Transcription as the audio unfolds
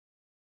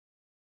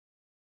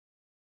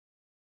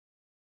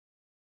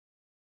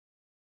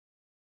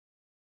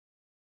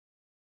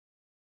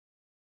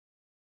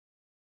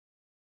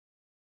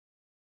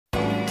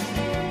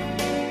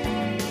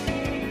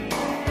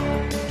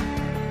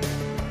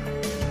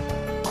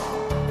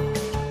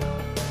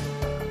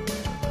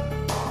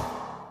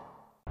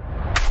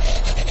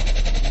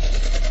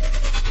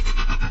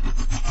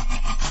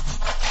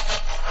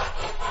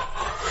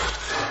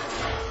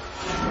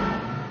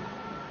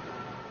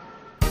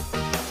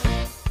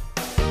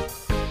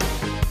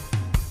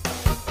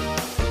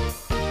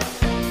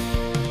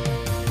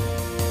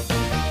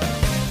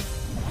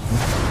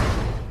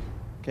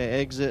Okay,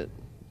 exit.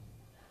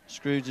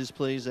 Scrooges,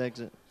 please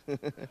exit.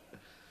 If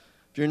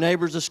your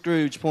neighbor's a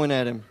Scrooge, point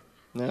at him.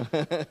 No.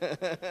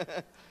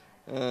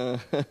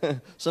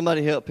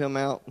 Somebody help him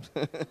out.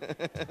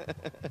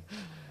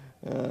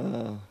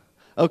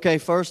 Okay,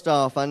 first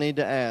off, I need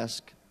to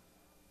ask,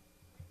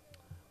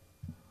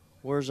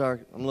 I'm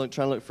trying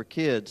to look for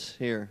kids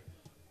here.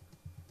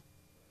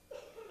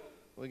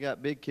 We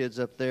got big kids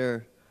up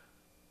there.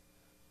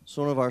 It's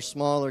one of our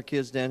smaller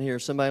kids down here.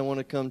 Somebody want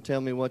to come tell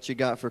me what you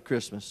got for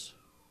Christmas?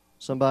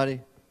 Somebody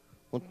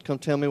want to come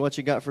tell me what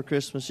you got for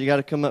Christmas? You got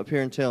to come up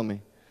here and tell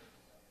me.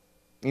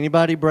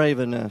 Anybody brave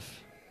enough?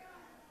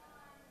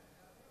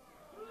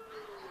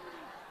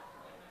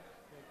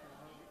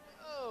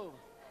 Oh.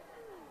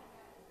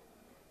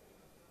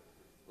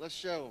 Let's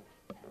show.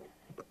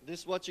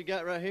 This what you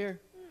got right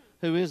here?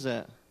 Who is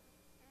that?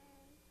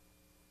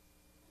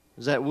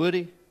 Is that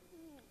Woody?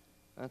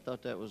 I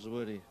thought that was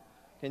Woody.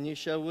 Can you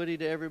show Woody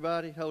to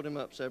everybody? Hold him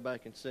up so everybody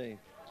can see.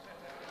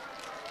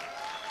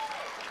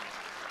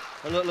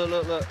 Oh,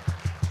 look.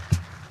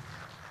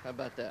 How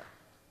about that?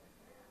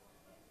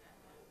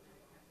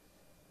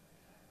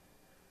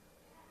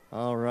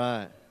 All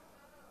right.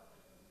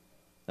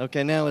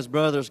 Okay, now his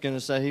brother's going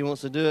to say he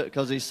wants to do it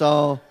because he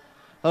saw.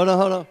 Hold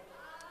on.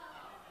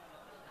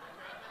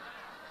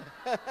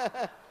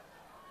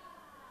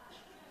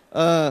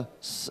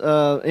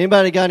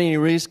 Anybody got any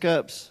Reese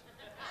cups?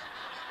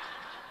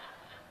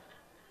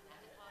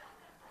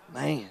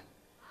 Man.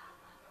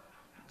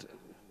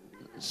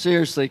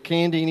 Seriously,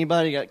 candy?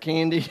 Anybody got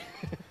candy?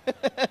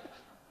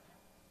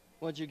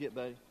 What'd you get,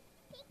 buddy?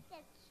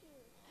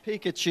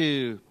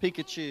 Pikachu.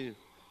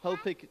 Oh,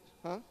 Pikachu.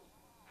 Huh? I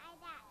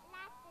got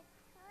lots of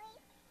toys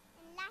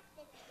and lots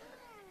of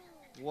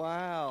toys.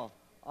 Wow.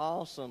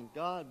 Awesome.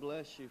 God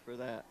bless you for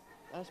that.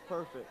 That's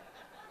perfect.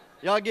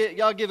 Y'all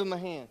give him a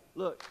hand.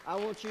 Look, I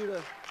want you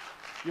to,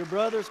 your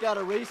brother's got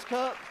a Reese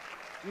cup.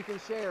 You can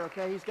share,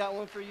 okay? He's got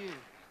one for you.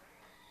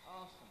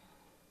 Awesome.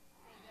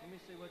 Let me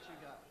see what you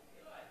got.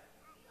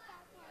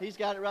 He's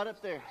got it right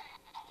up there.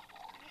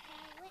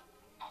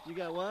 You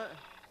got what?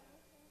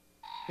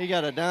 He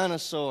got a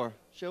dinosaur.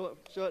 Show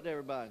it to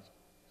everybody.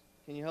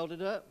 Can you hold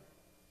it up?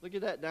 Look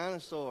at that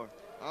dinosaur.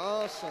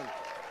 Awesome.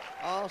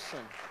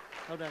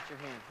 Hold out your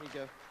hand. Here you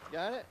go.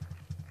 Got it?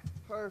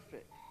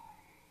 Perfect.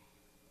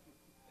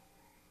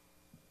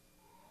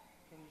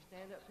 Can you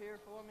stand up here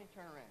for me?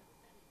 Turn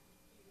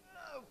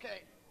around.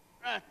 Okay.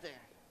 Right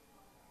there.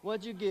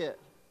 What'd you get?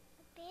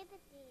 A baby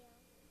deal.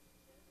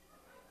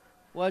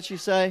 What'd she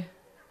say?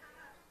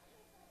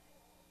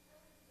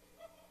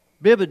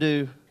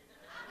 Bibadoo.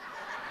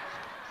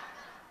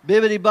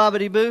 Bibbidi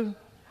bobbidi boo.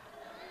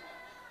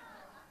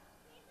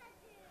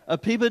 A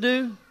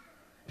peebadoo.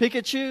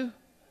 Pikachu.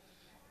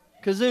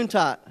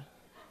 Kazoontot.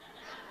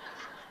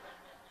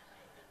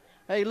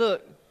 Hey,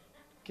 look.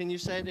 Can you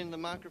say it in the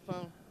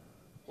microphone?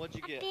 What'd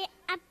you get?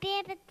 A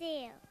baby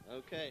deal.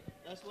 Okay,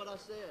 that's what I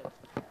said.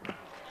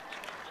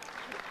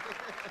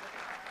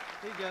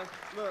 Here you go.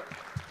 Look.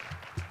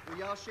 Will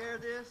y'all share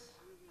this?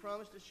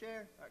 Promise to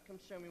share? All right, come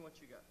show me what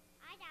you got.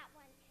 I got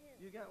one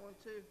too. You got one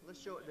too? Let's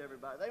show it to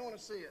everybody. They want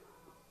to see it.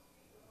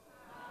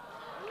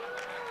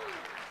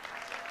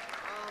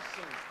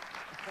 Awesome.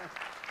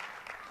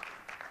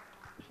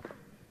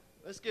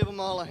 Let's give them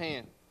all a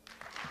hand.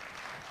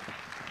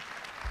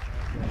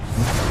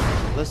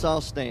 Let's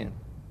all stand.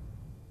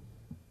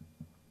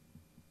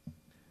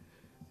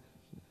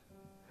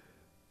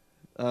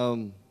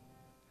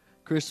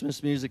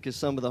 Christmas music is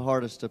some of the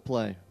hardest to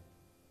play.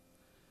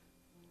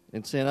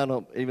 And saying I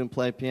don't even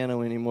play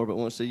piano anymore, but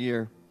once a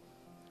year,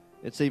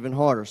 it's even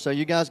harder. So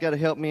you guys got to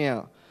help me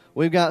out.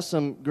 We've got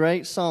some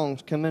great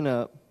songs coming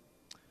up,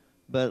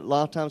 but a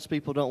lot of times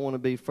people don't want to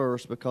be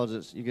first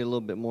because you get a little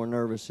bit more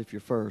nervous if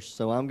you're first.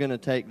 So I'm going to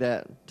take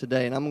that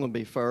today, and I'm going to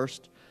be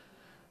first.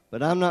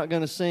 But I'm not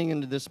going to sing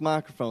into this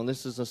microphone.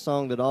 This is a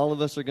song that all of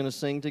us are going to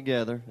sing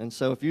together. And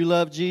so if you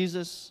love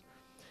Jesus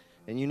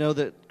and you know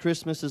that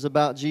Christmas is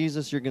about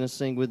Jesus, you're going to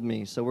sing with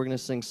me. So we're going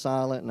to sing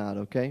Silent Night,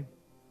 okay?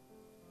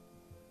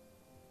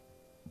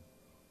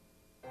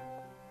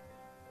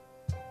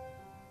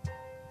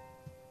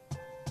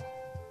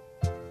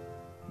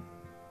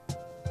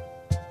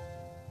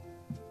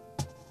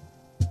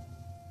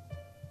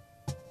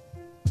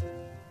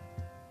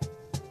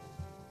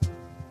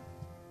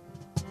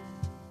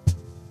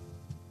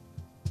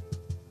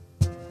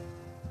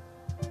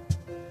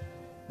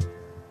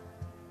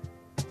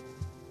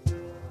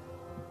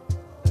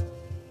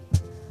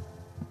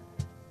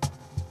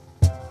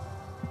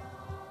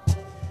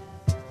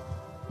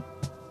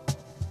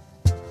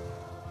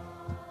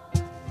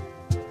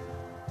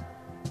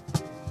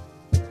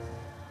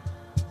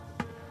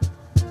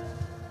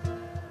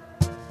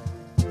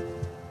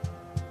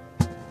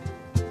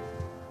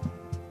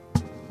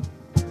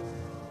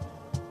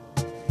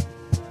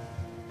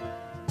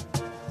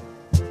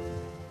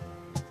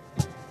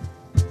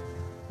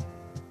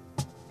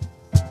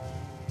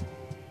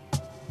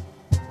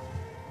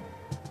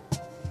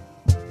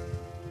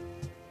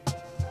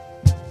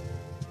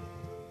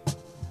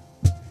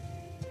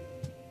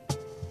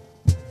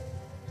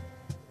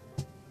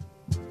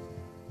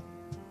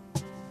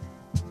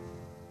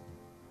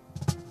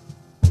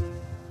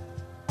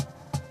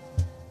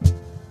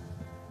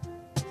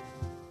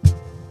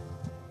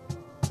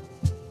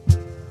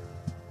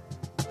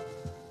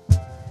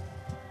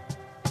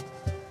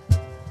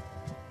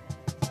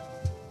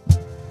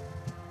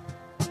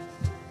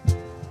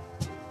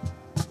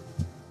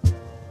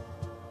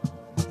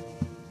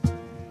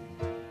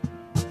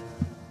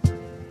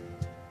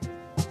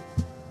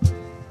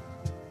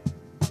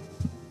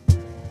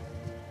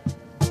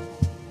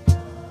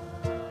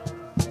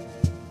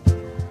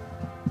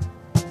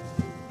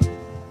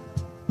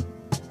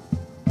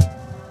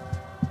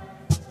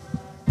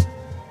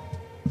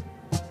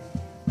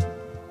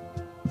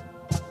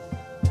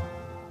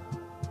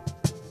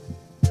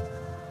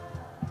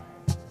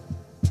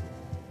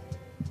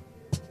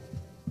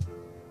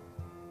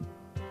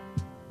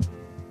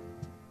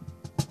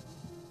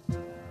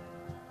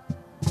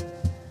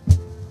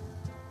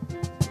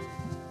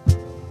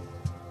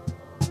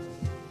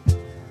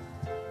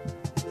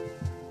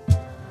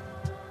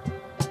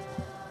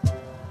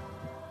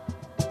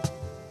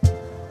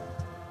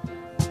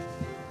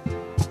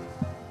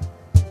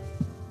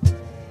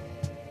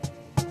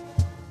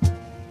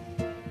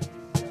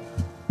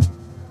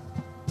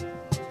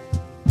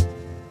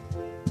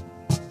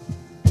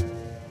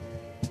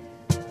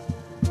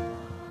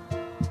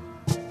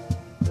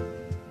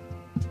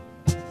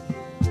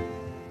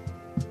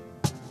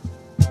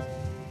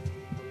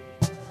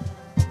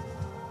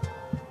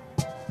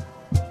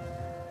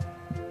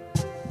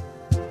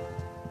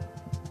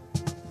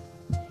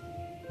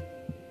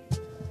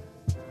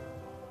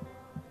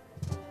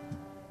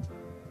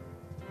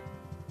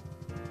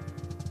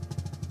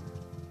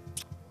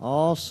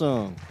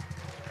 Awesome.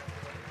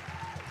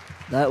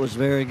 That was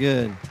very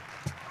good.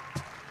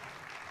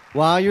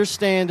 While you're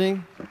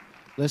standing,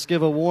 let's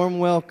give a warm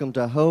welcome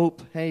to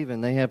Hope Haven.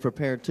 They have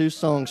prepared 2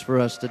 songs for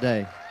us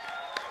today.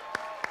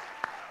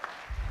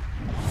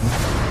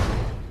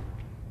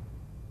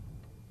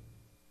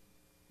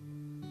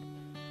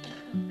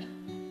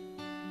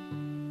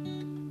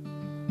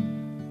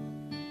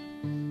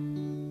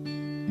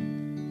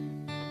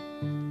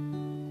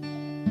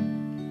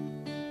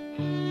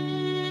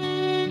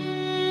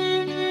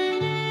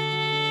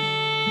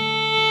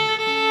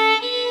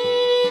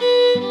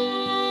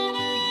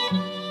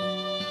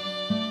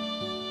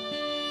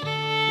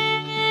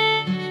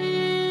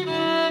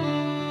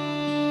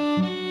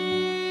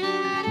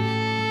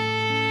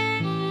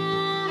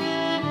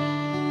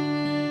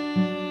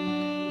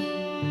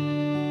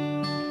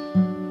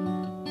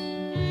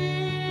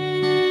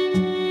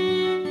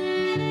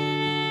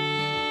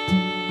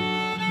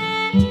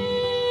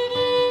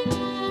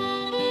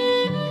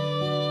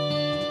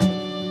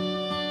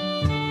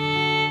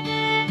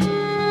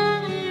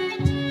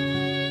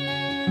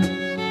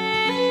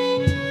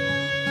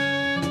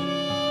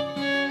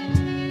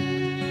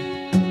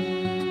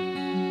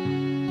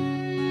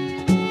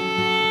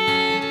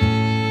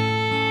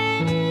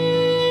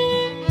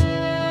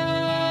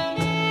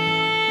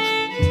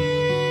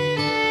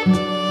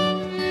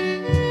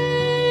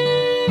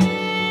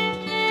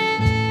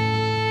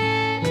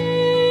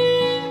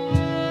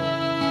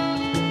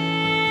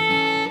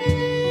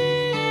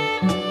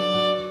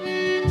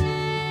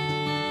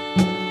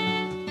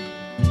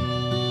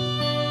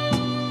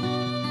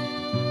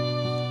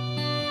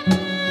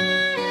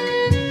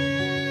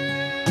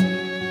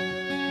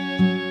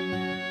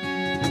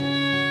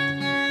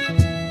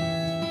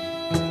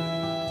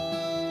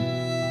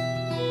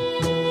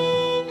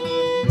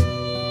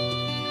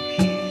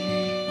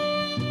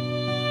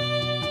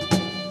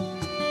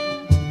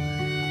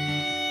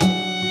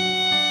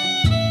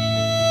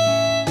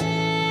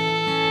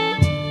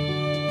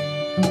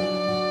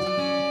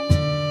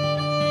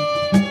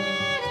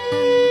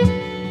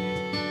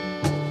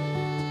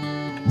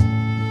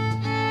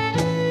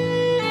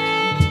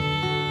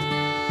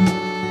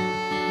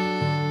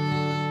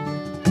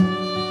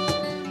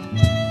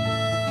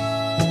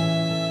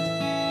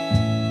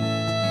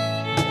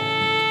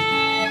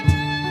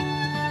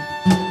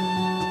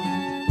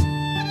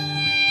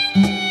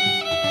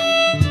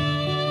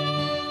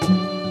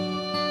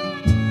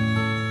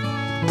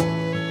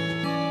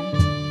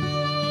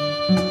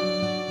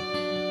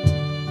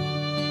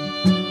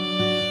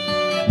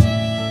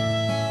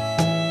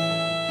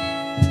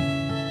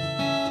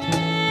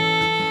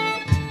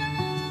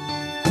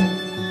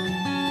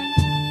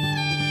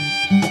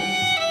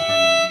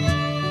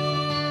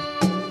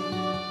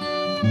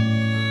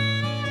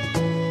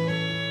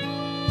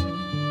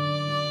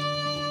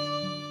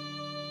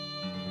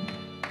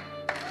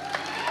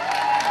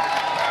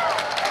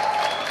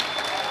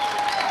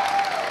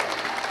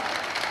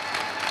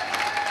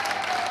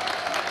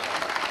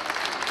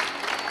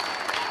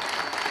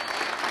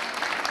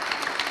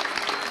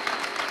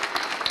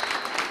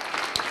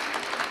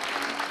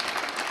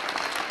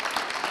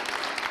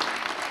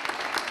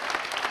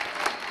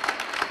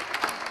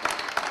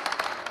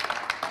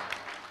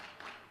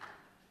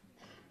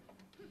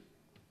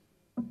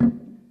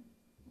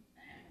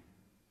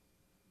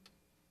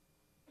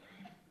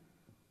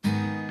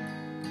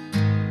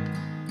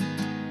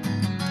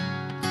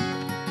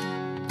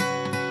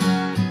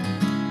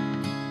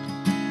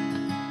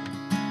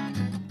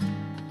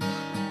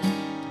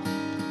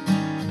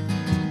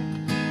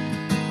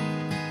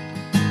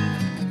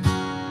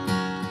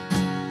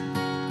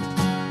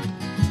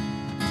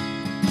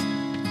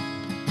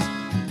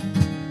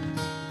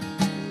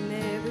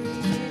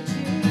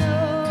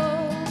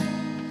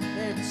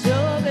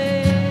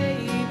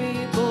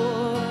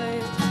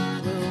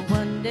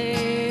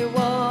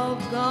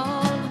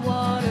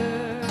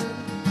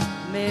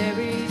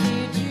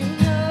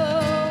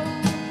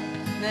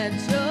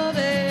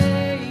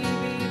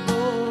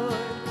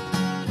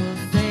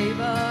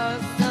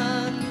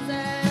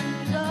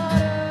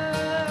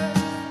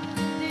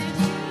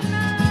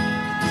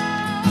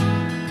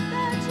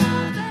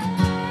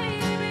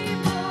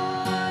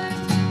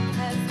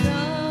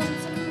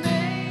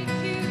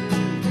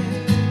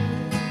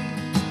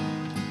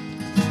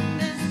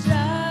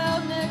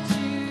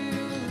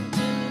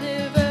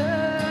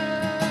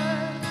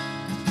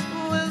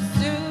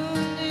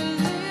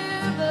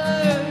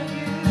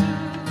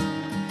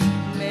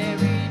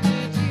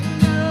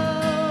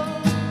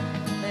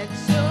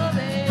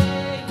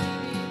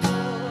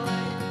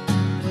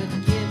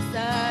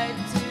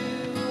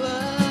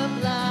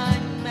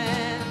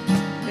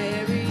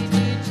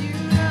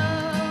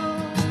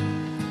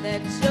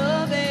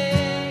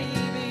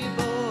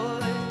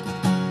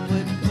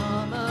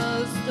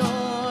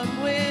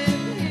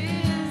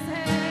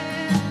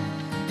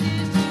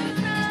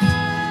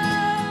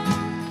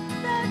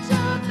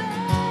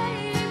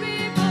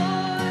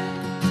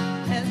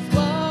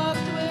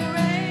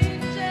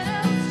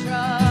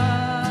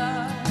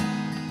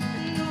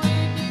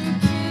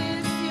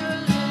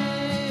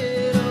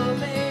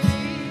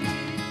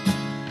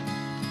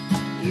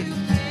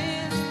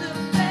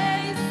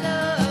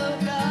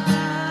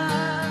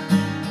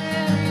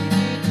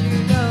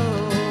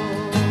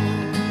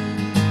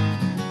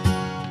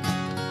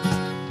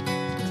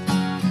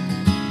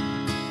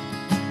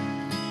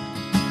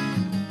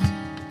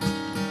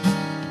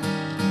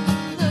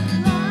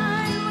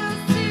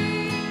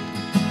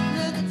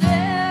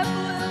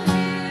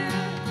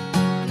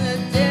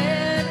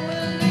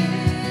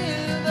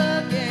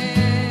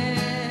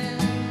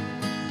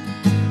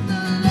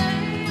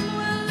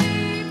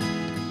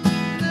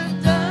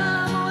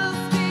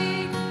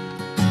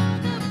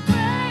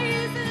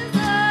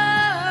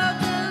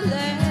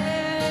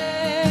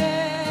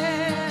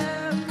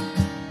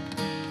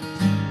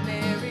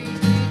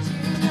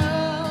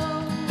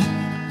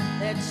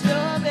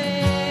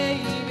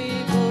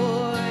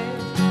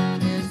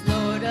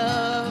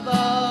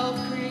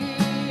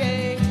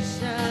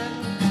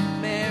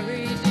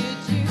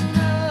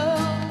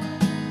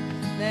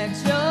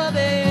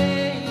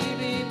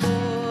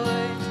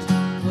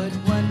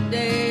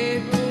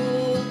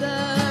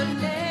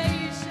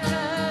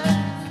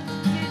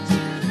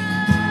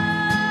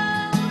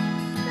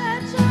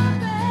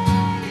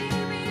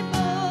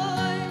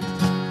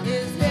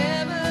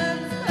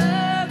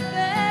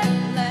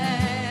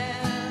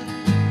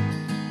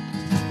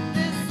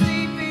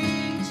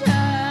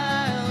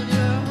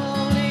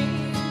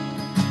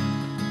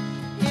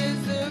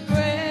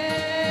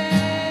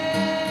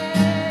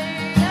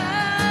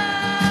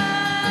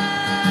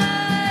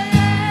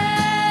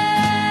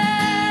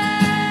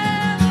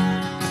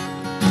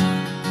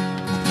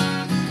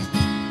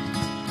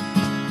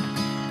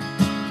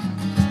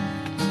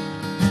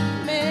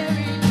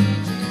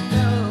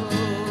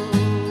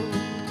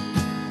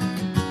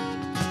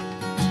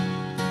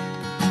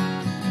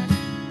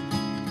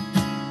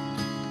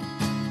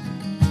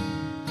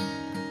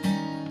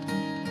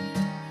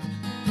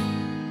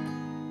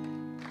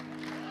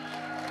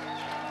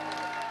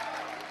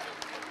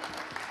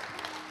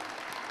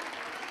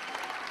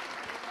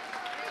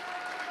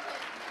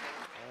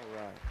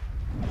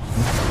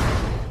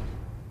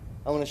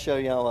 want to show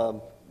y'all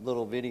a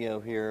little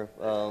video here.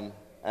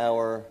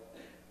 Our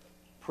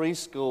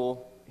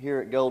preschool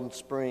here at Golden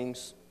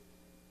Springs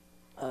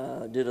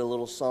did a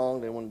little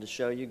song they wanted to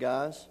show you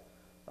guys.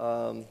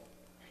 But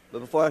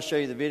before I show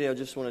you the video, I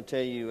just want to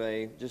tell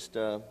you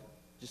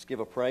just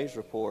give a praise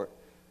report.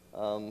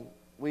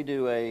 We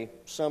do a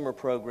summer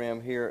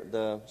program here at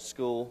the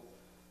school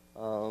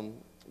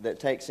that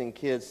takes in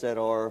kids that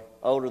are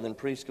older than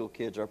preschool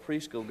kids. Our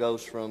preschool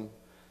goes from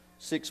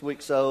 6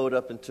 weeks old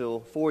up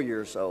until 4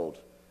 years old,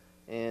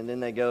 and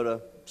then they go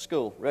to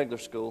school, regular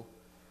school.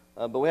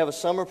 But we have a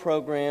summer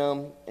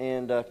program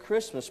and a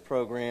Christmas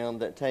program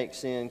that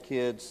takes in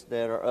kids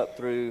that are up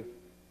through,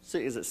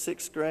 is it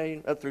 6th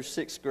grade? Up through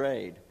 6th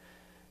grade.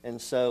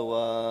 And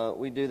so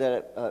we do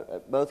that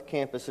at both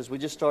campuses. We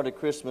just started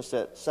Christmas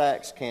at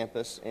Sachs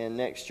campus, and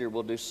next year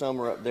we'll do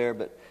summer up there.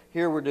 But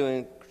here we're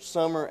doing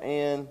summer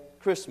and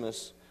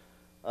Christmas.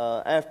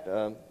 I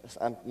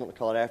won't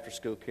call it after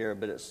school care,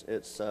 but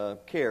it's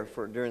care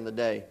for during the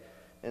day.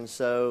 And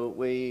so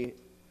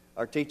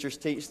our teachers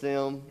teach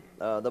them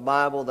the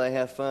Bible. They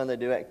have fun. They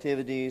do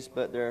activities,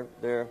 but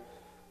they're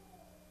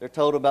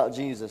told about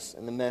Jesus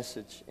and the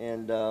message.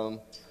 And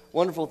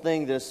wonderful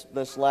thing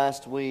this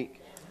last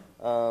week,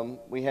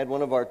 we had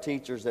one of our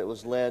teachers that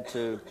was led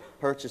to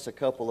purchase a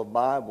couple of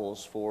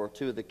Bibles for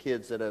two of the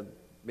kids that have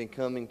been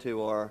coming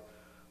to our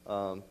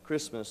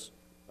Christmas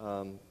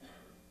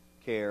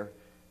care.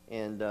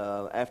 And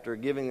after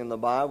giving them the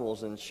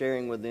Bibles and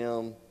sharing with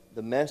them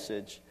the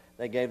message,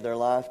 they gave their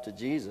life to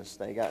Jesus.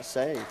 They got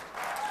saved.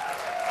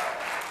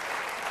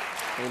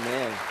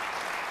 Amen.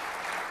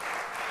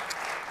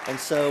 And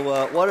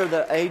so what are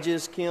the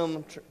ages,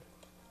 Kim?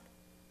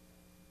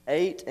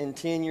 8 and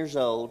 10 years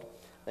old.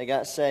 They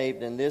got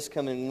saved. And this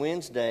coming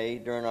Wednesday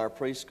during our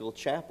preschool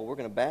chapel, we're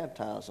going to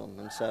baptize them.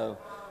 And so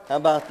how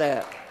about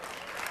that?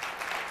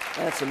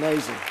 That's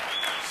amazing.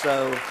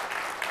 So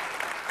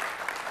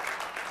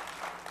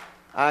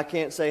I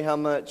can't say how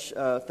much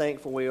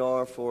thankful we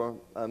are for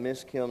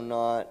Miss Kim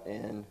Knott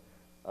and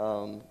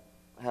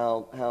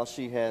how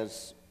she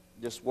has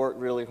just worked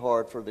really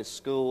hard for this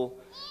school,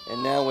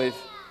 and now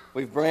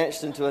we've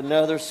branched into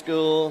another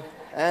school.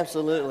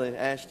 Absolutely,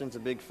 Ashton's a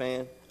big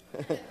fan.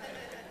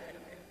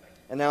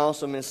 And now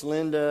also Miss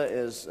Linda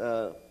is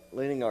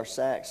leading our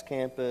Sachs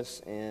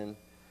campus, and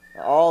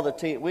all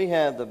the we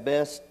have the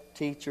best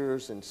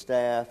teachers and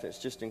staff. It's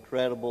just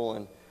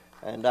incredible,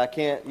 and I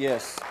can't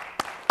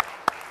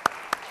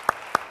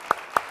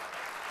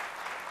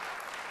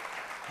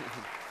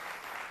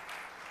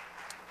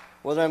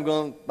whether I'm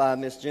going by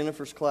Miss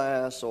Jennifer's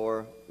class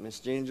or Miss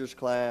Ginger's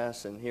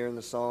class and hearing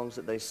the songs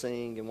that they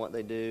sing and what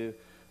they do,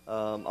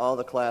 all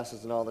the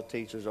classes and all the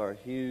teachers are a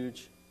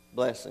huge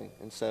blessing.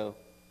 And so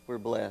we're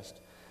blessed.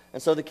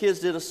 And so the kids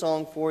did a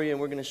song for you, and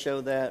we're going to show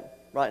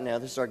that right now.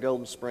 This is our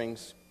Golden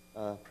Springs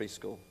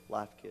preschool,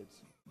 Life Kids.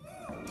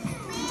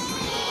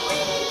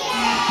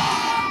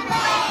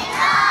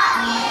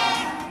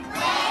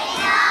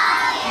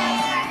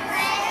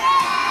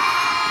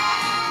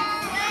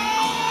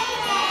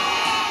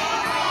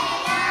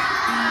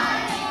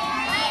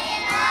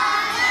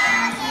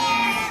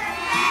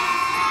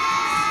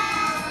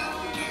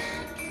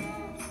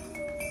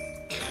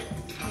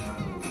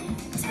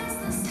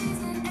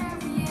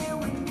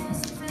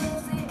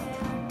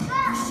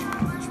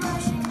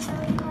 Rushing,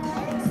 church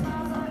bells,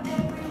 smiles are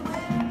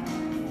everywhere.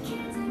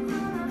 Kids and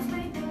grown-ups.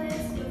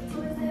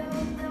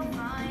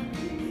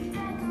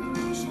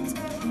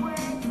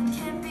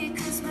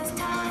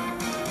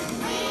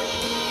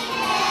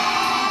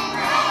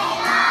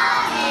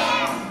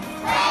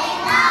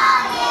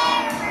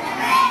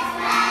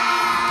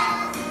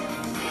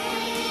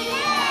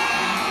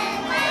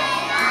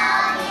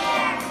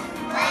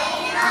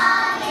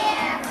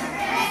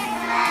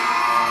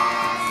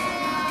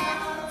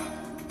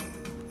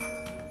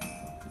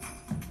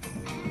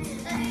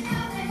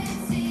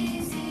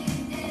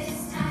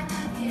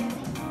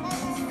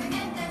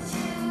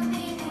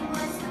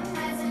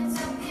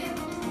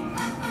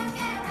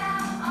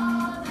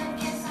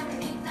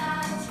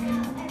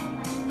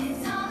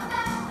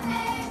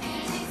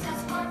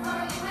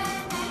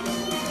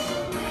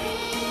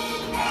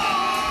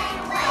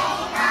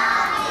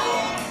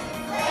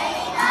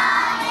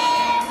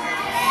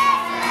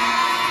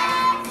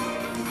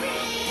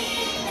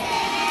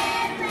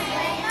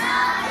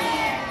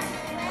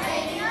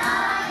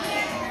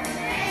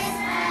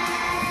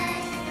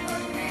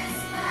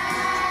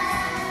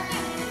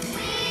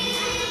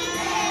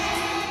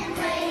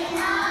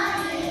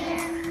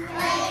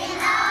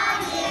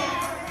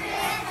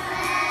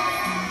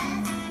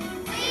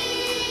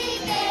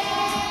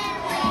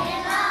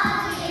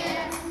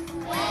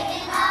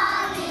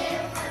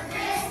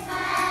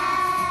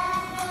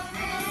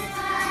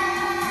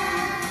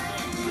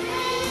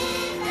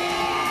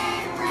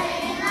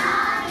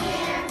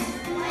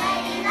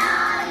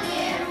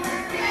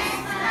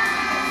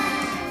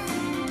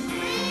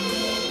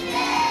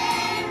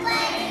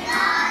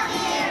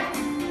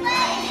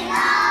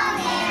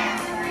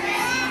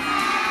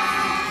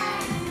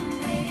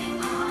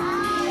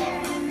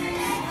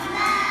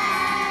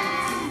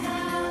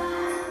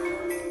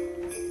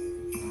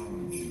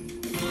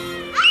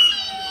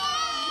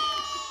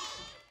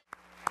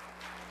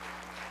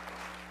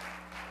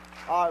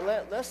 All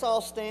right, let's all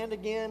stand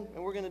again,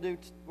 and we're gonna do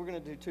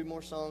 2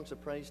 more songs. The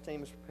praise team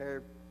has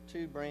prepared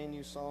 2 brand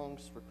new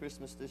songs for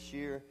Christmas this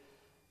year,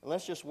 and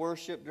let's just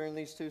worship during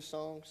these 2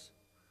 songs.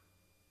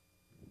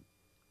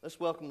 Let's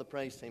welcome the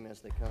praise team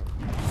as they come.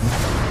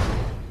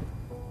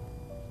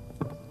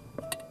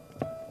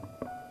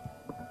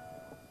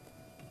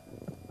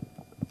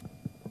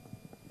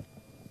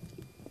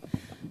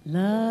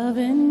 Love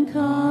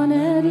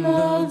incarnate,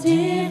 love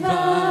divine,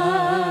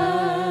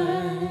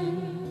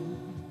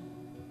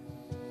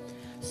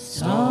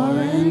 star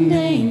and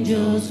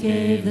angels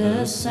gave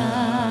the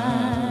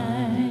sign.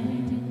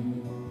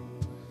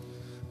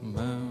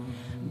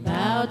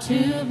 Bow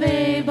to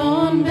babe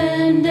on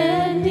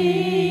bended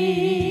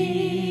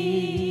knee,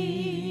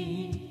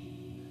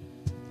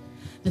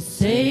 the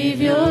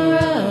Savior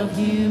of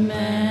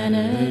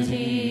humanity.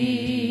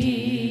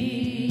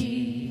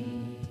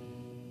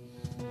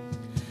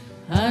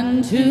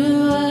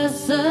 Unto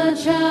us a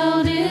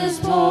child is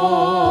born,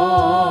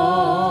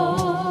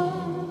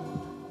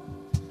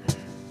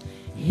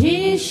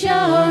 he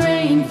shall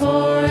reign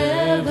forevermore.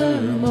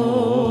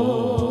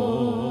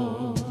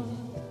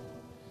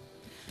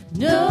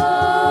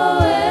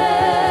 Noel,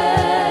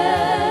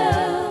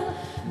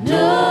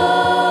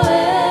 Noel,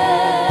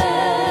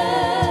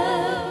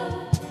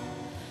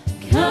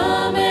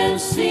 come and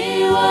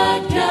see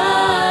what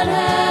God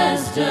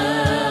has done.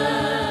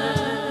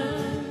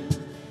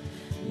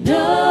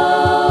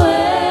 Noel,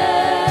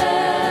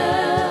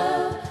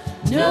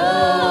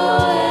 Noel,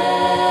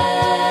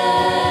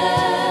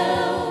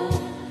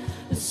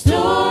 the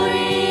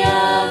story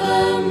of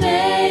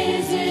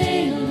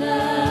amazing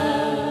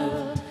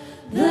love,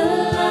 the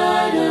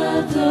light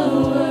of the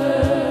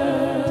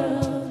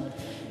world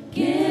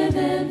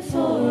given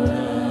for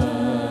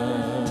us.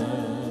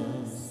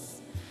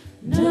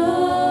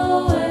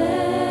 Noel.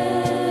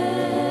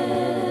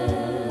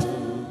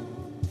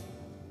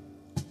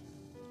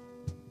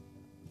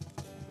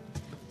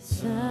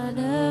 Son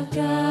of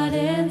God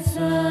and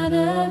Son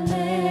of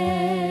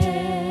Man,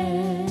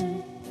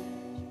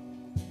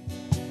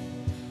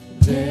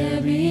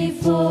 there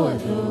before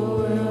the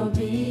world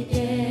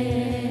began,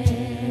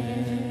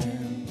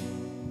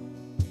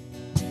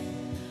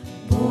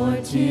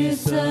 born to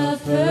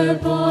suffer,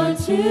 born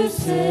to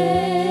save,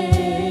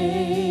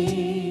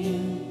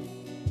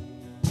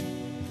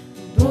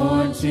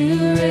 born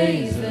to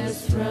raise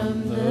us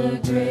from the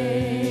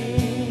grave.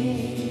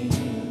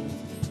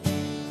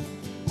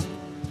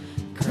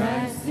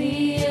 Christ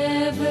the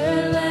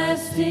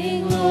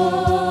everlasting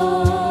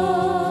Lord,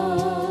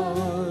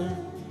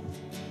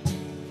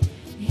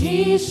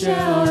 he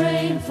shall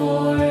reign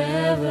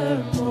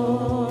forevermore.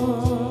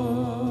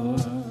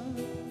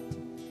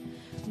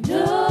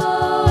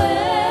 Noel,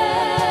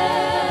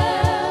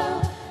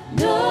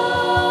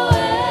 Noel,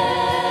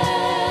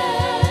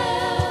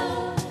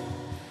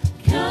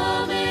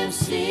 come and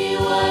see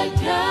what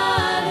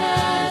God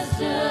has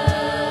done.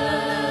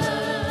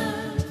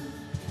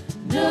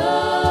 Noel,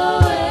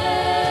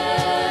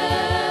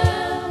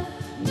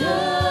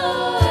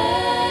 Noel,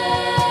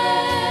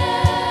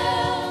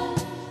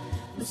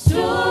 the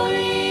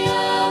story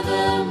of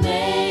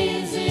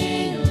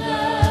amazing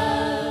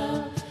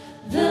love,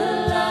 the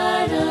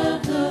light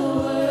of the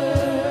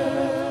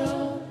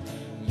world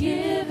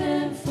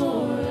given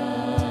for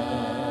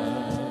us.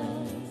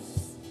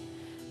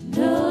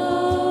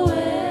 Noel.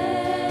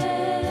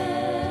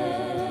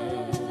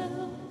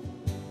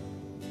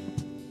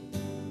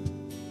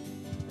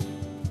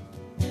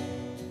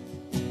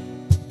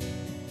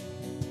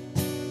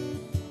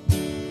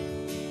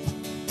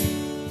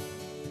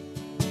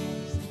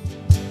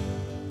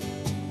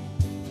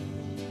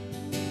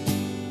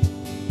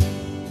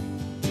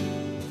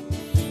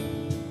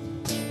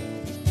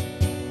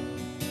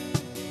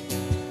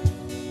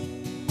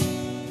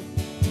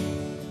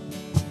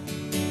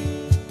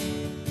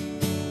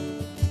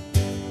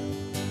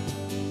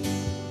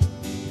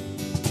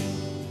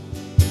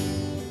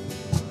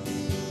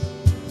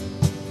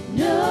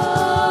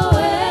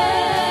 Noel,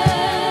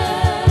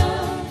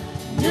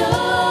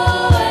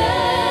 Noel,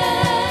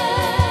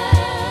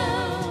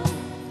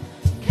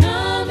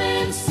 come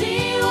and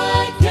see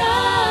what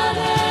God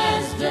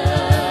has done.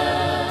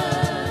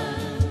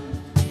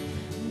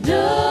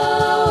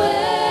 Noel,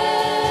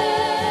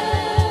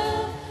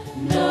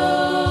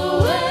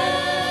 Noel,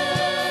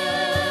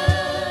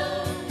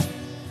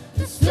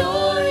 the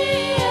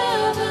story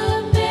of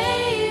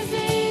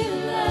amazing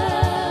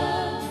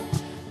love,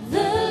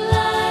 the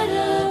light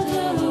of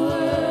the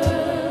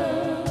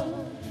world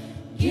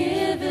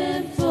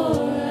given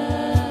for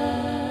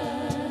us.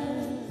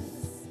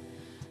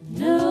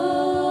 Noel.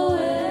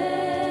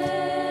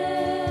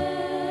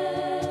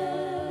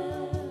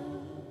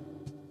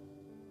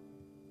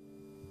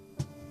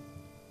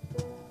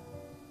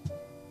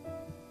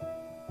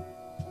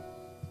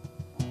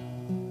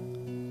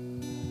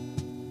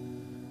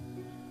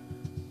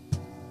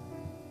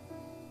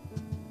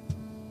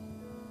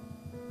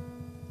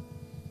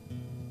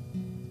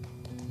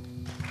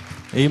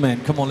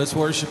 Amen. Come on, let's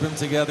worship him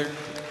together.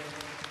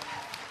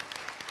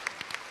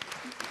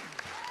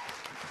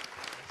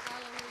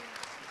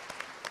 Hallelujah.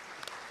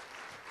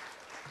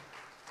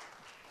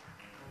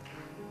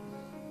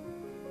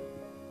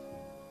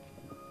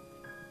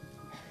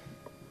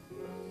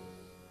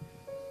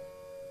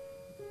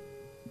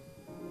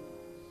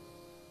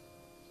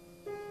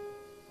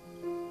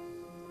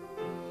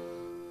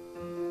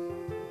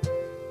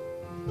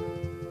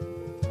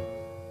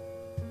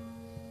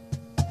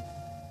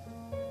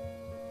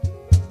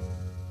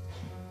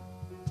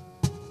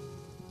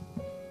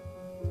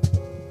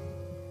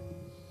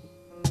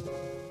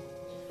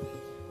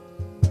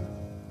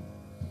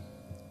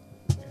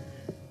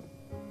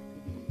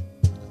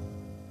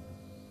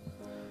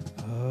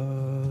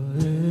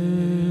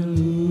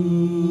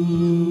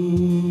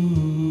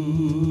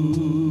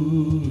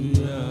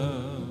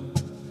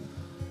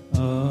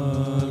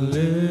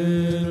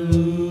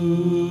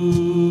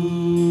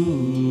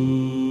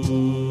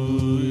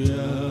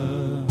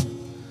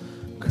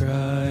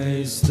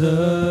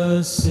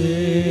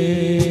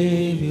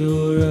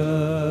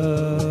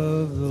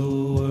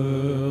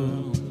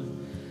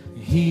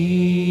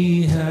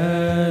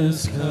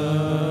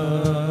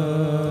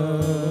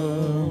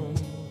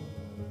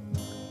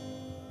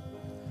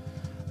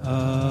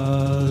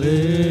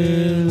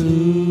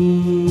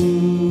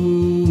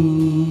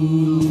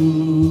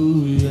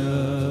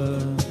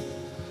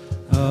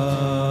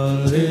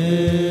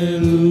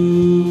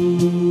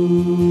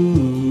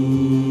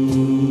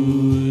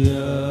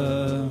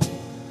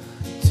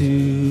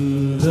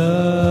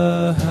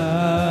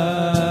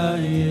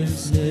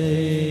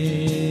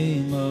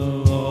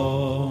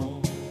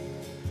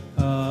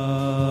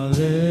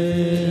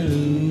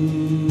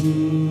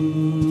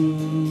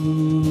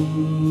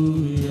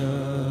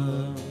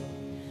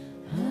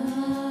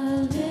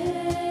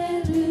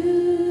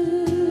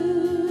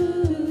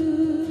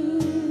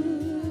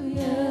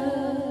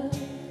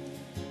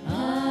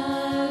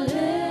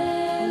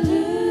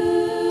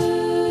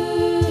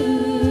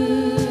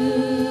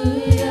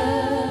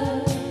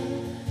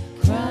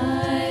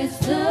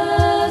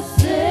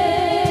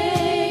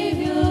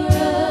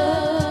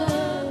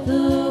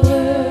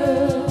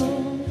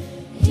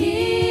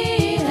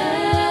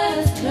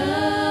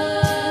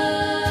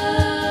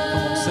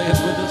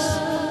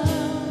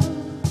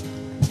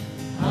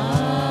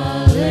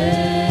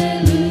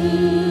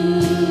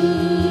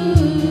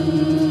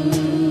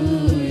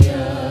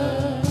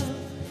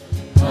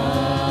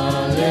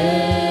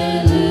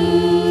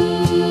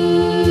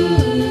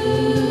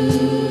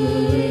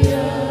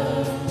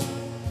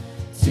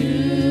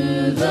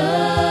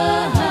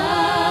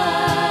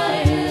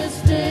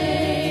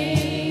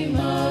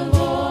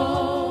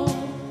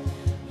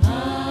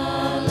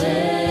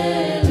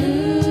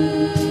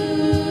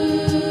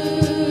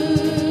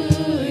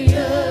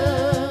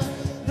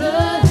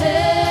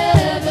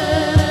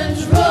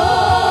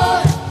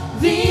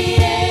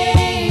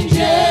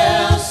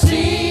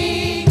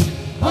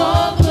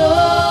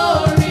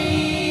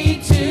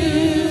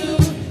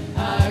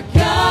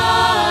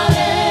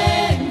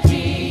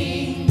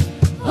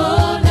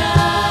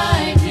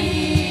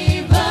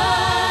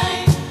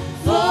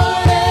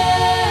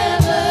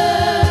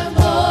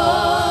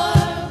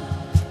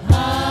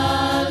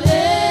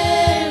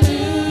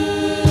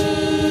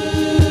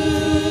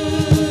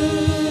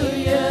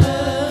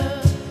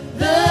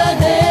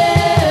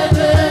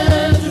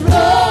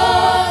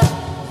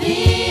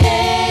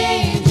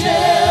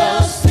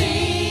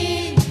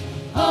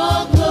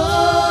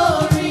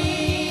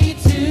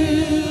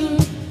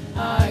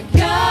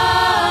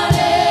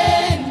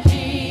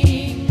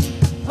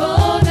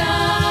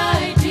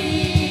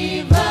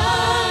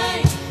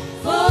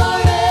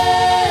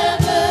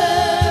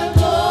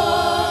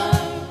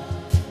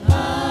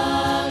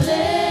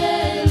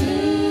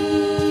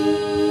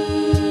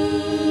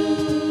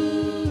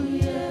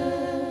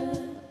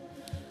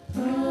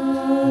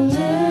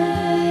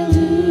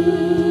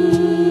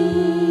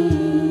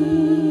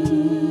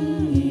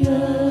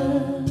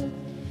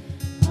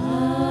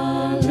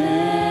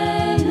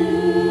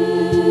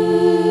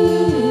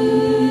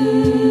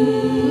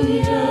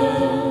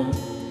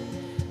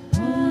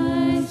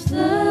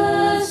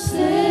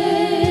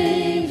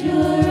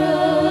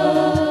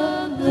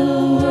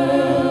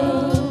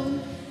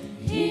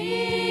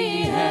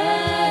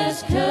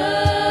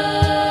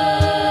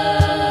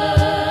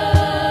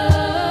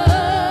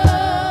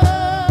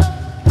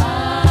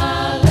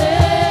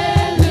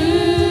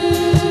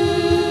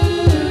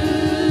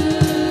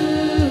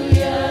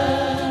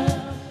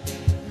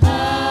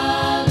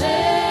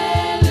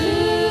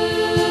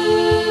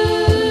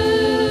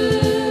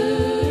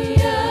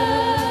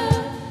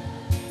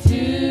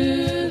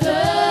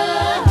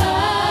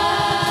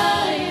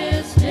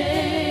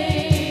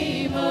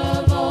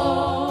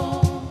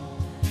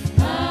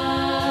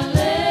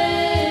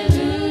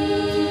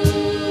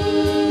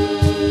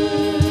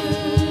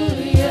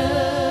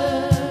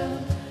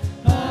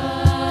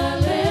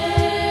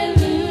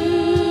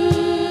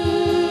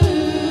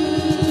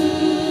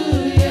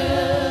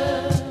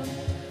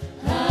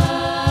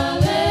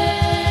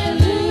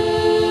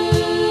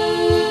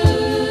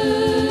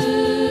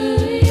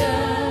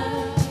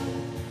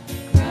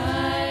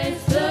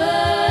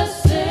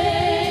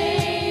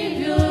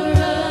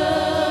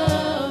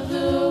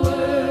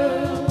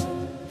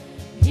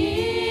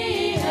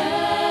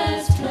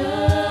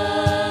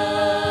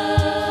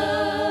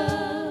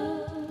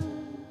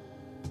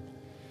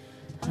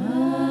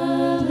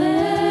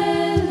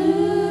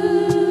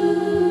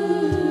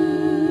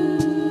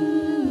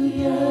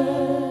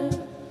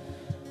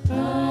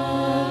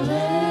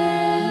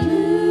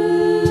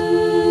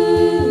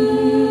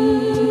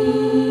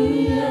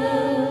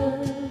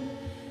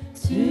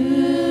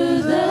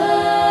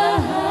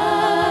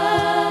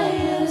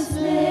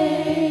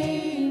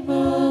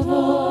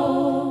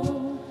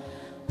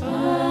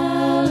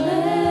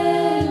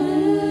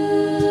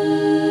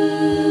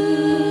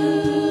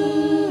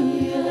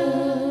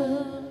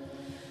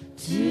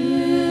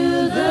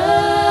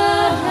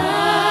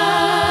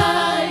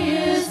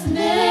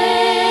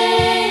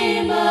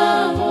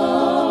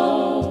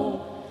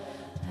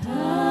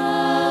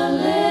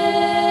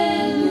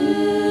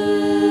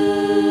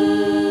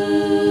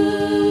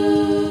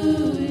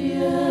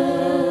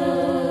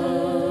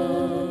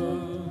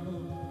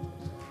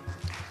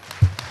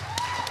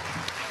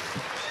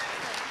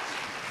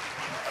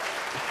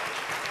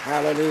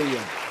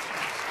 Hallelujah.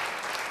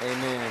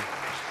 Amen.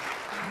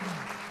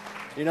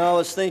 You know, I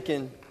was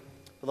thinking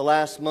for the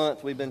last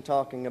month we've been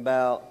talking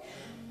about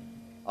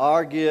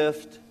our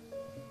gift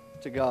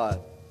to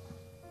God.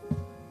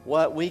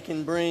 What we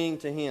can bring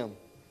to Him.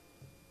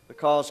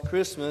 Because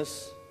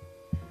Christmas,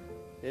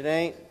 it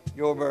ain't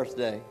your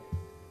birthday.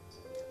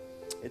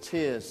 It's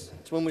His.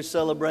 It's when we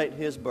celebrate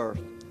His birth.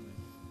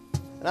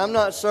 And I'm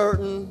not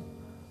certain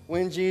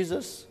when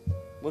Jesus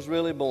was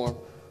really born.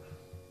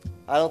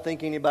 I don't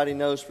think anybody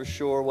knows for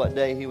sure what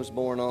day He was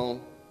born on.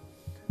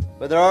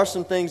 But there are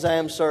some things I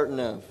am certain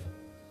of.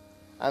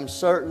 I'm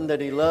certain that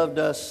He loved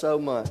us so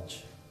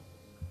much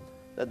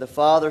that the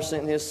Father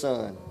sent His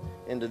Son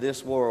into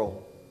this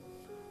world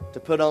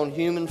to put on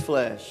human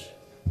flesh.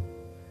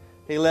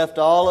 He left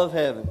all of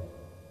heaven.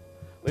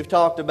 We've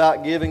talked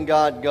about giving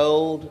God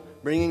gold,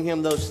 bringing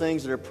Him those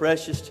things that are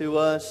precious to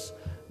us,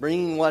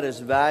 bringing what is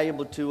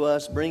valuable to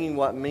us, bringing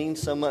what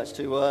means so much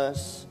to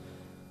us.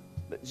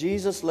 But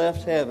Jesus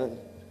left heaven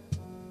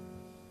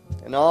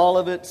and all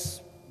of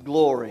its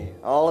glory,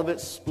 all of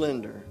its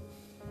splendor,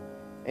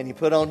 and He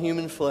put on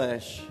human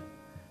flesh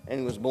and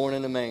He was born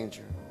in a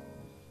manger.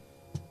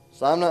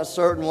 So I'm not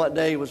certain what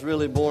day He was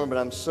really born, but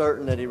I'm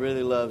certain that He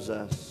really loves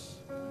us.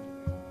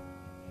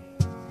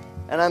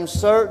 And I'm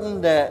certain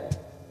that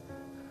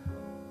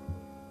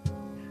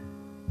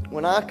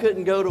when I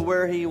couldn't go to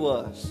where He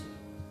was,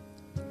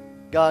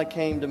 God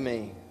came to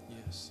me.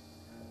 Yes.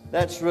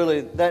 That's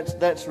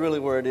really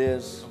where it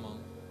is. Come on.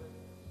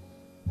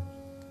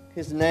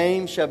 His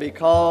name shall be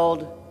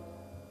called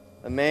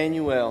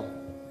Emmanuel.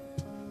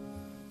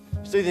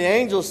 See, the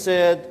angel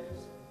said,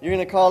 you're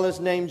going to call His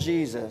name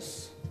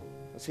Jesus,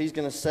 because He's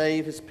going to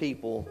save His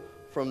people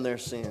from their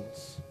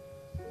sins.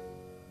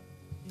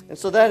 And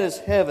so that is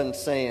heaven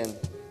saying,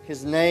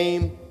 His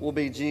name will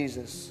be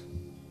Jesus.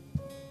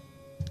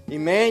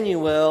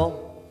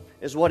 Emmanuel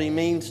is what He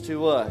means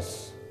to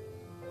us,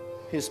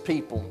 His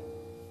people.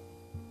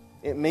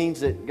 It means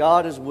that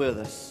God is with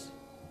us.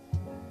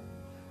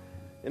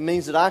 It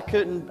means that I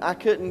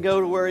couldn't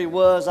go to where He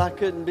was. I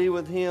couldn't be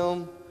with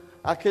Him.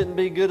 I couldn't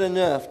be good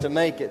enough to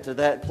make it to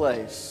that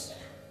place.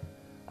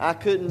 I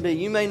couldn't be.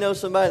 You may know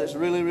somebody that's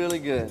really, really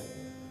good.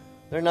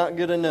 They're not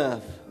good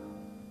enough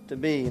to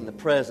be in the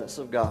presence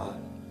of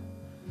God.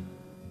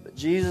 But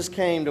Jesus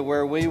came to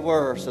where we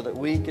were so that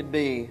we could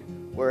be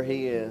where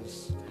He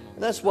is.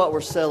 And that's what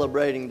we're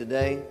celebrating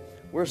today.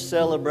 We're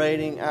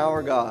celebrating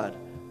our God,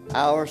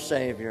 our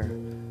Savior,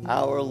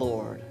 our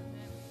Lord.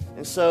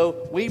 And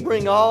so we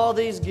bring all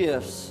these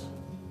gifts,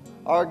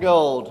 our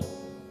gold,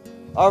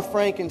 our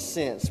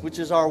frankincense, which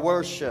is our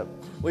worship.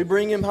 We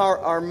bring Him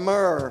our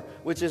myrrh,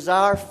 which is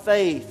our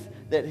faith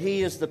that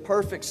He is the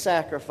perfect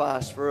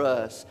sacrifice for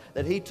us,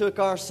 that He took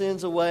our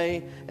sins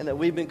away and that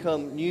we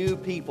become new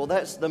people.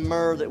 That's the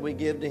myrrh that we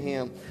give to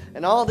Him.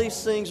 And all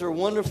these things are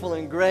wonderful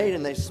and great,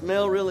 and they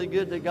smell really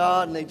good to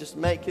God, and they just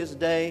make His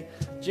day.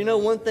 Do you know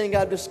one thing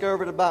I've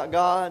discovered about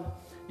God?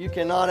 You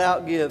cannot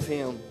outgive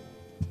Him.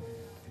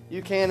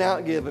 You can't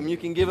outgive Him. You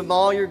can give Him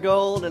all your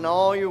gold and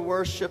all your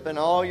worship and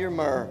all your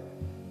myrrh,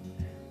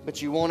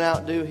 but you won't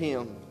outdo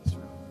Him.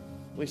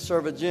 We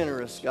serve a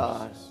generous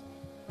God.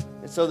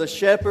 And so the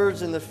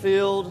shepherds in the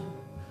field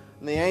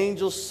and the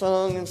angels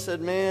sung and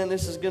said, man,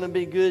 this is going to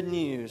be good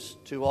news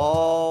to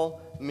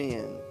all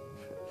men.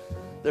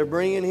 They're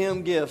bringing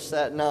Him gifts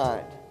that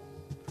night,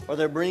 or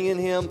they're bringing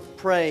Him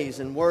praise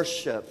and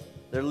worship.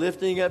 They're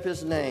lifting up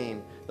His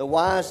name. The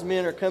wise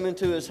men are coming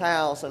to His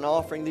house and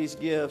offering these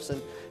gifts.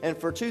 And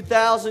for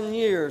 2,000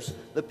 years,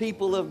 the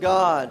people of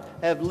God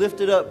have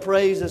lifted up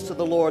praises to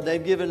the Lord.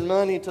 They've given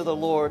money to the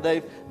Lord.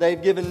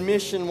 They've given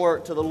mission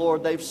work to the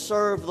Lord. They've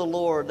served the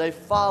Lord. They've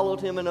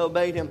followed Him and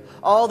obeyed Him.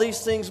 All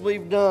these things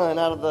we've done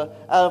out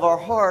of our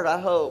heart, I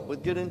hope,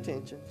 with good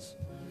intentions.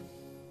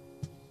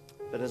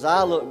 But as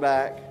I look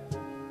back,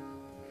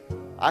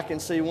 I can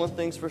see one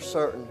thing's for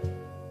certain.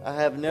 I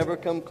have never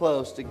come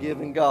close to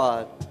giving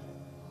God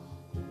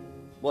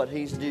what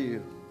He's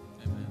due.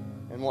 Amen.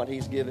 And what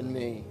He's given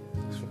me.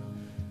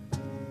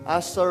 I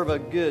serve a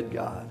good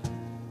God.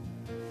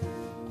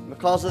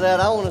 Because of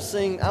that, I want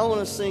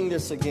to sing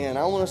this again.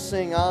 I want to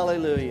sing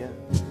Hallelujah.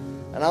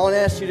 And I want to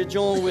ask you to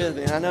join with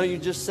me. I know you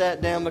just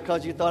sat down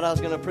because you thought I was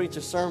going to preach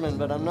a sermon,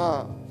 but I'm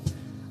not.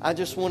 I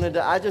just wanted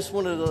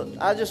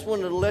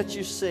to let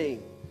you see,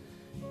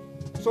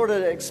 sort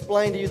of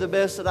explain to you the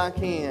best that I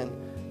can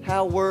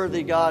how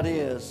worthy God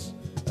is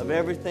of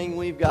everything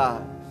we've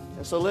got.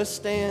 And so let's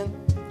stand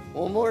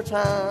one more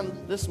time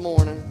this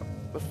morning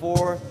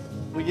before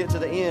we get to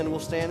the end. We'll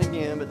stand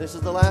again, but this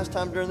is the last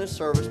time during this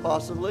service,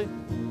 possibly.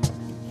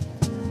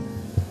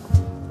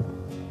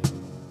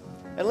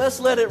 And let's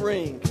let it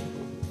ring.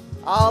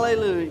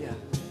 Hallelujah.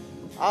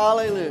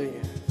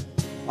 Hallelujah.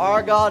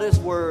 Our God is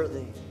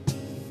worthy.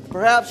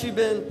 Perhaps you've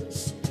been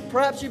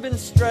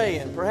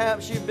straying.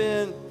 Perhaps you've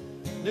been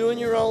doing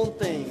your own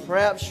thing.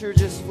 Perhaps you're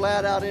just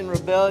flat out in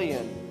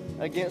rebellion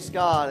against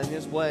God and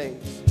His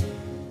ways.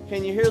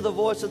 Can you hear the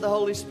voice of the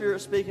Holy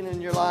Spirit speaking in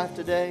your life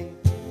today?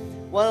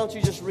 Why don't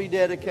you just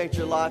rededicate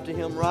your life to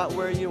Him right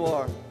where you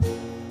are?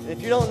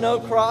 If you don't know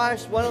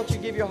Christ, why don't you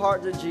give your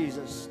heart to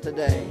Jesus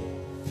today?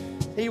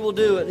 He will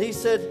do it. He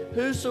said,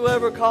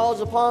 whosoever calls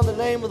upon the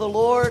name of the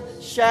Lord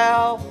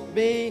shall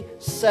be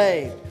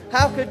saved.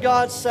 How could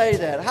God say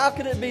that? How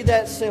could it be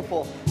that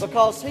simple?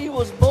 Because He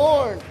was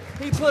born.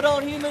 He put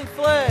on human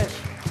flesh.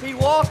 He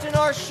walked in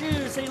our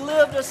shoes. He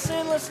lived a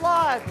sinless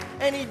life.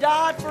 And He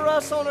died for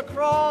us on a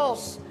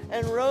cross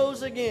and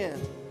rose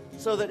again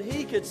so that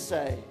He could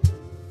say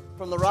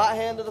from the right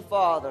hand of the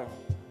Father,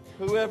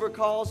 whoever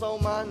calls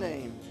on my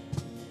name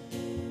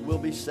will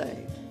be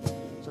saved.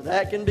 So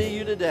that can be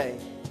you today.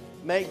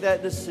 Make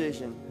that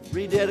decision.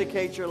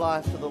 Rededicate your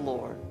life to the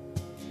Lord.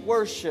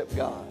 Worship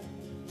God.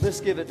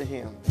 Let's give it to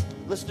Him.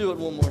 Let's do it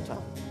one more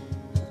time.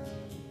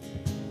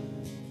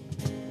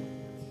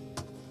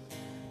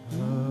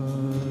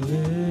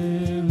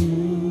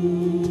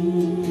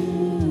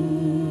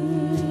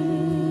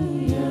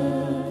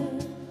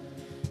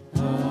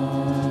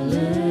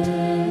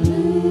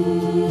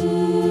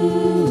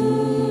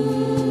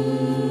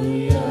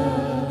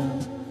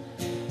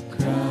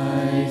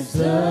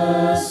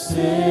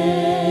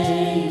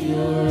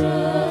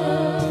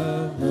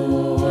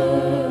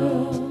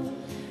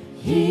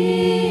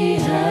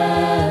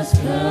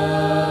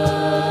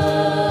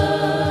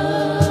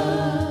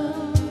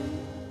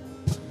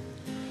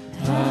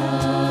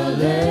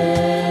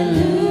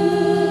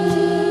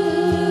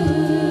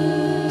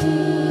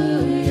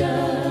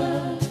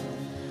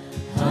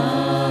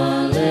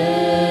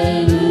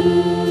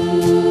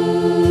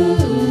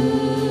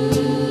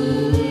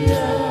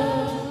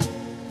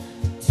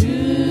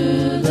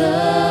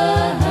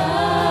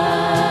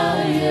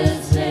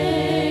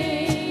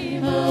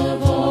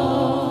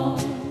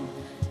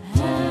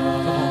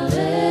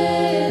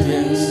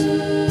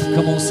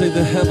 Say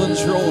the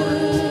heavens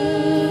roar.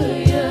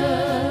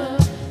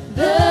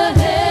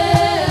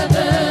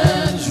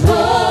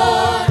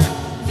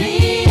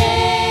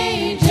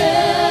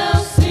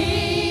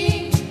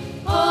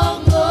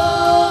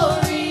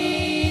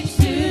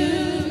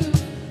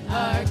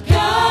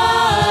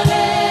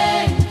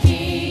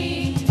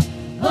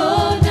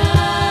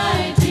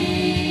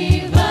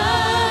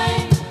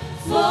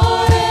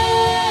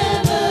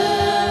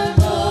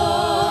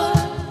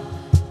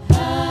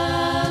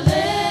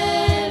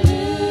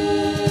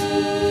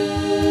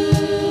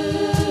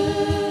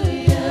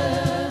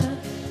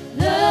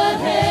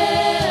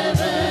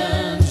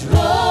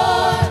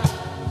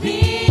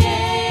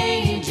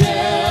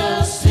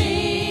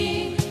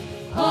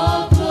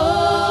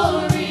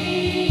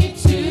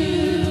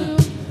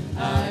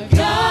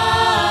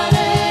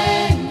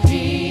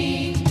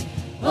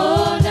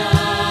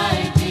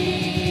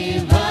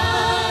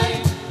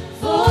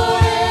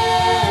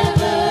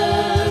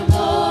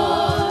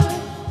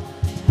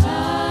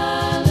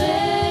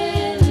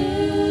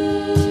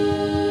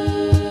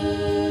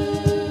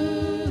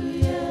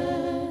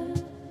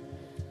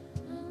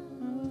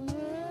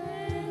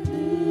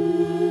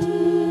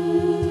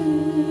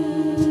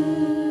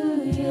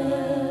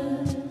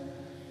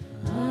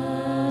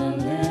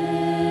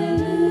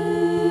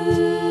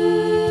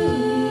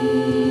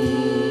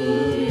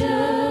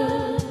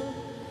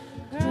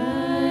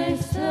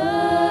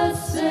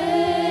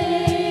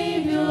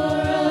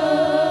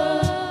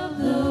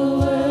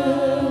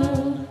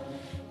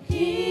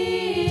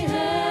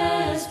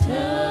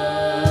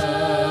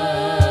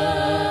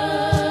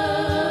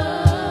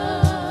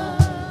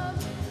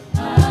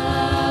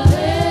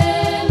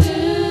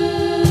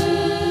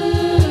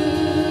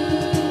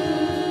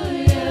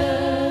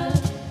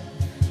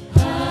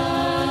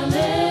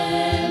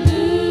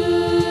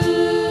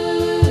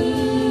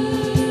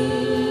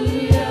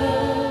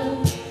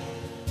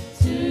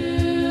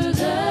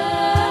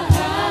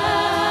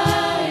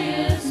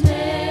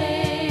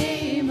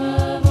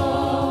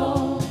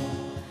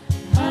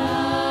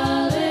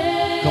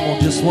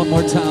 One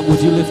more time,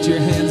 would you lift your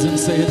hands and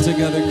say it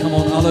together? Come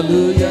on,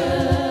 hallelujah.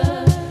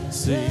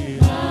 Say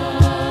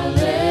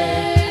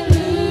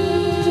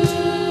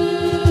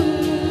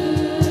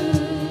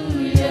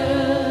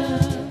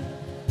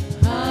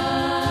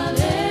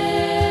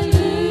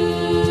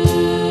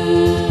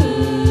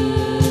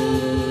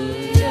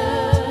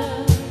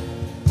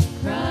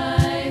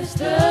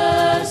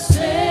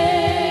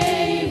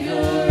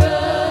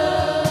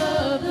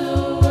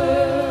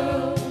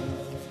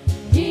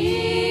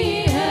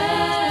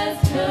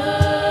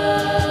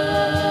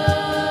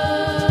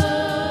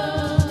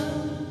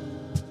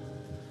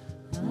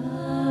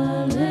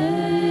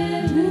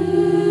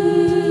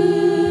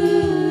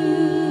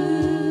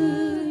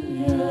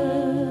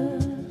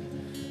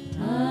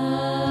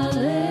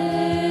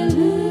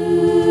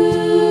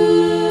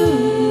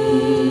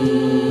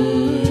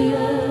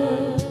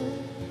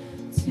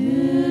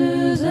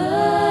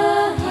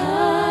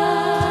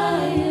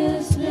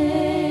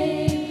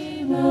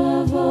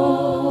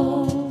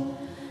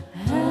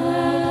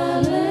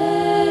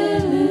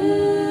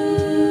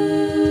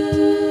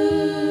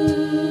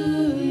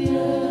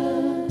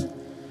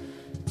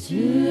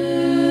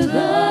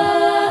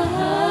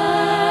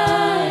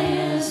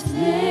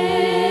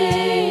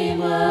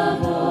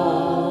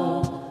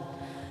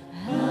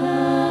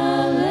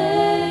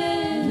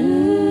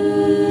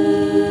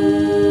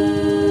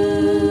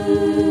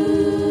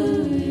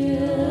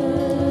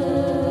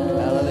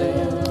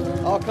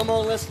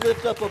let's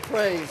lift up a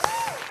praise.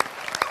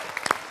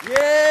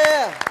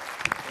 Yeah.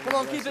 Come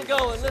on, keep it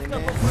going. Lift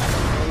up a praise.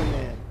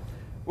 Amen.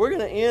 We're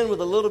going to end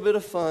with a little bit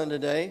of fun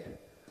today.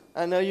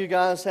 I know you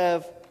guys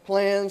have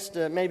plans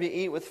to maybe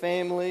eat with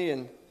family,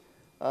 and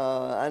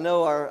I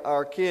know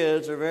our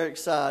kids are very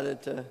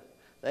excited.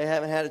 They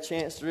haven't had a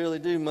chance to really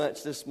do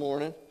much this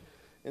morning,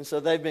 and so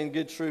they've been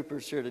good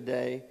troopers here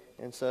today.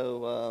 And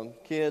so,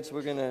 kids,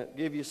 we're going to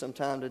give you some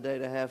time today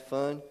to have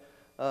fun.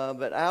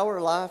 But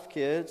our life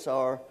kids,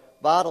 our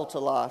Vital to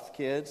Life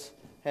kids,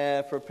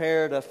 have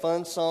prepared a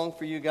fun song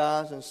for you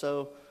guys. And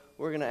so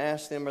we're going to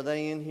ask them, are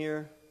they in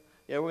here?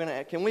 Yeah, we're going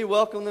to. Can we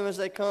welcome them as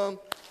they come?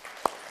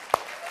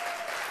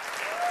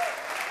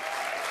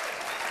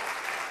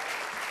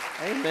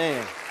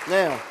 Amen.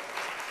 Now,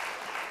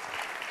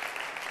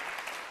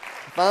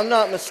 if I'm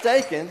not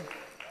mistaken,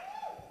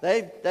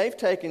 they've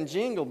taken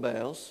Jingle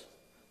Bells.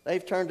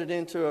 They've turned it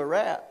into a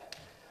rap,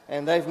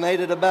 and they've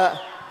made it about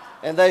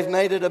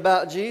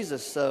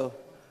Jesus. So,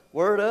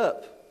 word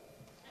up.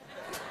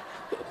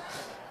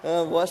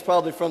 Well, that's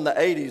probably from the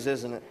 80s,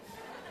 isn't it?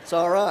 It's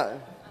all right.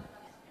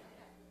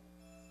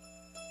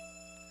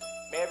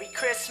 Merry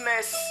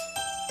Christmas.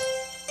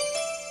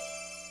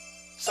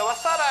 So I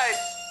thought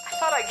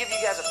I'd give you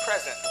guys a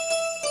present.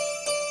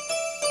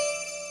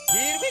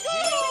 Here we go.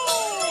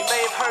 You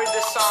may have heard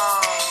this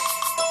song,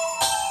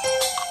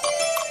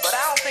 but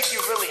I don't think you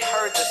really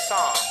heard the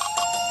song.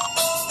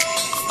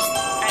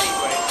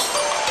 Anyway,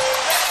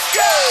 let's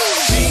go!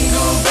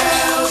 Jingle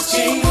bells,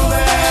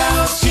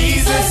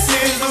 Jesus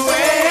is the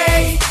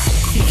way.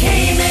 He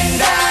came and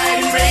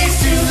died and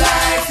raised to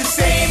life to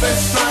save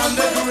us from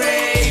the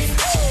grave.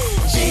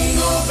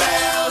 Jingle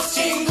bells,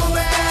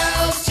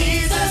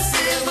 Jesus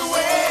is the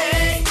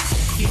way.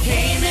 He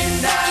came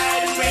and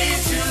died and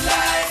raised to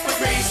life. By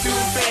grace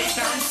through faith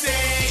I'm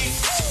saved.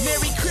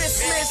 Merry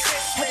Christmas.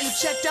 Have you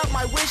checked out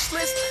my wish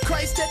list?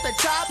 Christ at the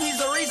top, he's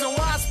the reason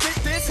why I spit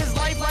this. His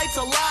life lights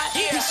a lot.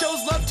 He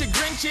shows love to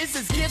Grinches.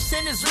 His gifts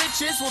and his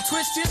riches will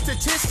twist your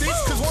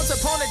statistics. Cause once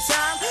upon a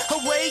time,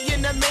 away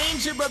in the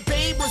manger, a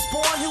babe was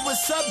born who was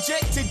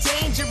subject to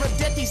danger of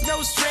death. He's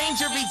no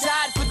stranger. He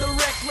died for the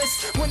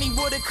reckless when he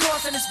wore the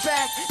cross on his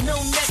back, no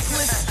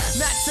necklace.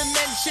 Not to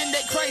mention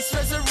that Christ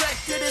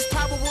resurrected. His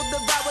power will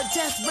devour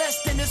death,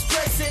 rest in his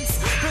presence.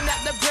 But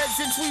not the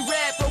presence we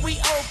wrap or we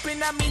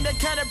open. I mean the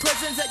kind of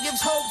presence that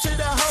gives hope to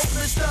the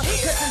hopeless. The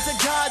presence of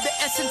God, the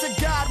essence of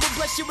God will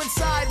bless you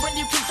inside when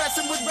you confess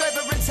him with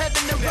reverence.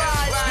 Heaven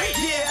arrives.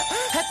 Yeah,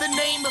 at the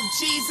name of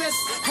Jesus,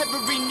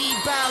 every knee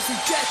bows and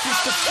death is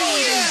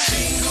defeated.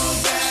 Jingle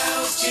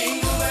bells,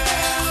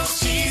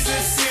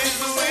 Jesus is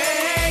the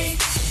way.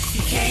 He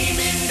came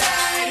and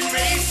died and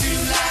raised to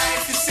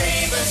life to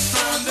save us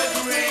from the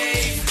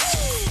grave.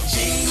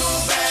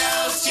 Jingle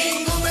bells,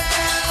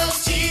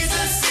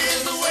 Jesus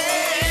is the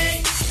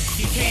way.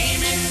 He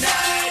came and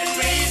died and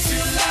raised to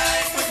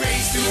life. By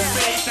grace through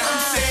faith I'm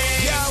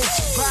saved. Yo,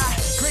 by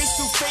grace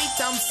through faith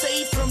I'm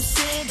saved from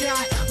sin.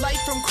 Got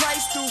life from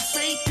Christ through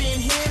faith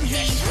in him.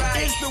 He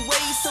is the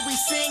way, so we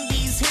sing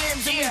these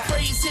hymns and we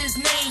praise his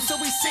name. So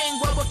we sing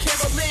while we're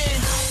caroling. The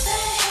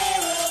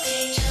herald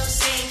angels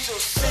sing,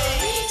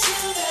 glory to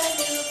the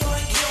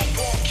newborn King.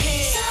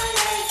 Son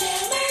earth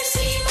and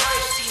mercy,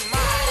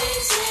 God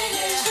and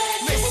sinners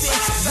Listen, way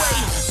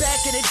reconciled.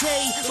 back in the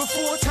day,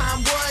 before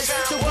time was,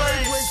 the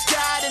word was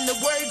God and the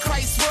word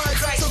Christ was.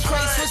 So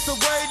Christ was the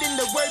word and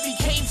the word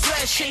became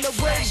flesh, and the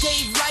word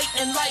gave light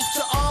and life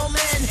to all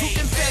men who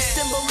confessed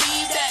and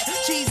believed that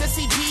Jesus,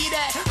 he be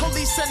that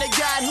Holy Son of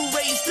God who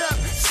raised up.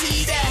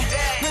 See that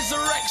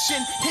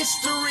resurrection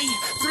history,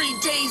 3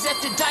 days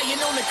after dying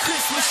on a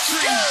Christmas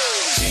tree.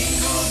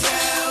 Jingle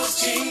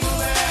bells,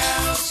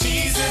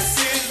 Jesus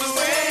is the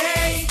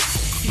way.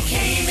 He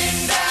came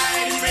and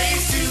died and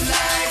raised to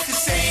life to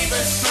save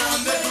us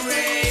from the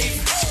grave.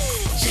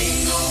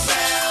 Jingle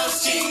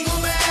bells,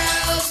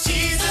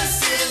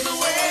 Jesus is the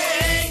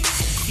way.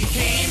 He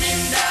came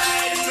and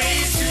died and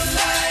raised to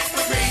life.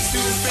 By grace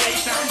through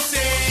faith I'm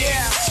saved.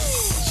 Yeah.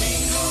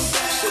 Jingle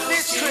bells, so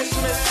this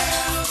Christmas,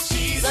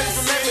 let's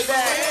remember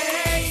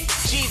that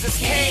Jesus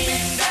came,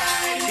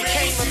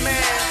 became a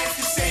man,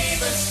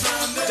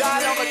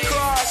 died on the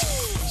cross,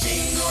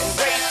 and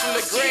raised from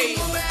the grave,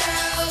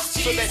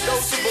 so that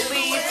those who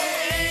believe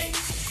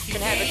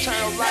can have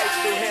eternal life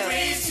through him.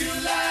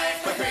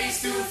 By grace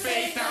through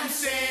faith I'm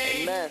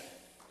saved. Amen.